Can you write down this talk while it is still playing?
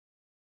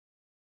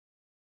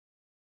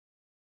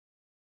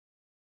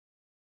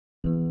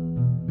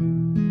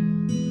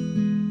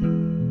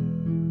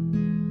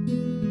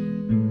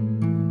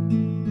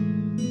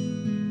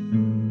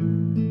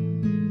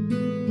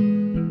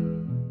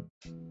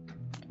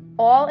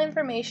all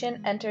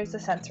information enters the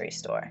sensory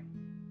store.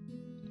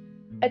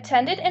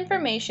 Attended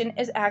information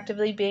is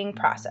actively being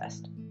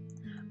processed.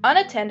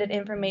 Unattended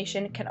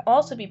information can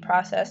also be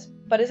processed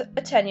but is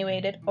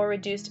attenuated or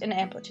reduced in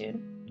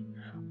amplitude.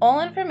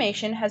 All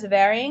information has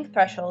varying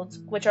thresholds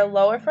which are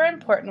lower for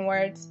important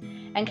words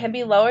and can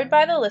be lowered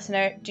by the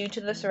listener due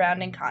to the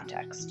surrounding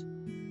context.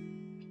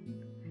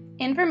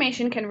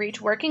 Information can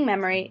reach working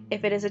memory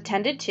if it is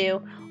attended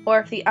to or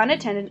if the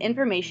unattended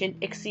information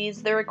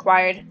exceeds the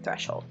required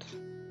threshold.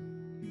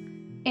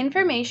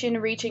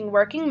 Information reaching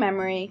working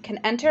memory can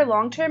enter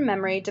long-term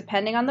memory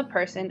depending on the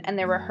person and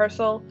their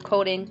rehearsal,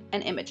 coding,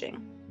 and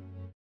imaging.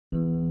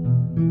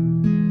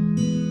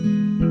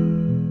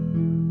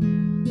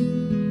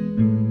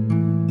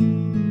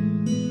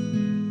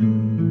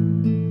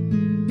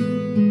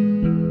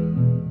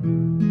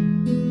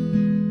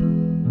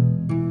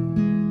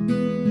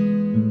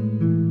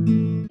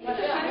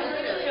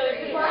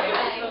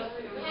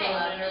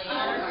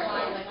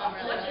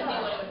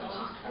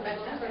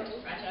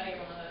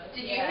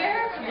 Did you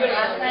hear her come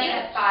last night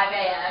at 5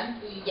 a.m.?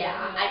 Yeah,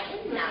 I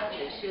cannot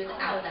believe she was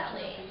out that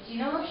late. Do you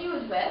know who she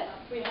was with?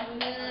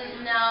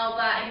 No,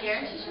 but I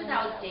guarantee she was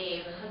out with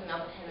Dave and hooking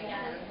up with him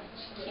again.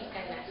 She keeps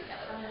getting that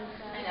together.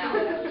 I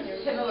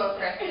know. Give a little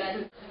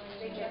Kristen.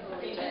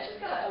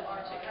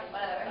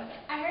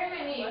 I heard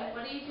my name.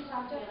 What are you two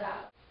talking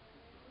about?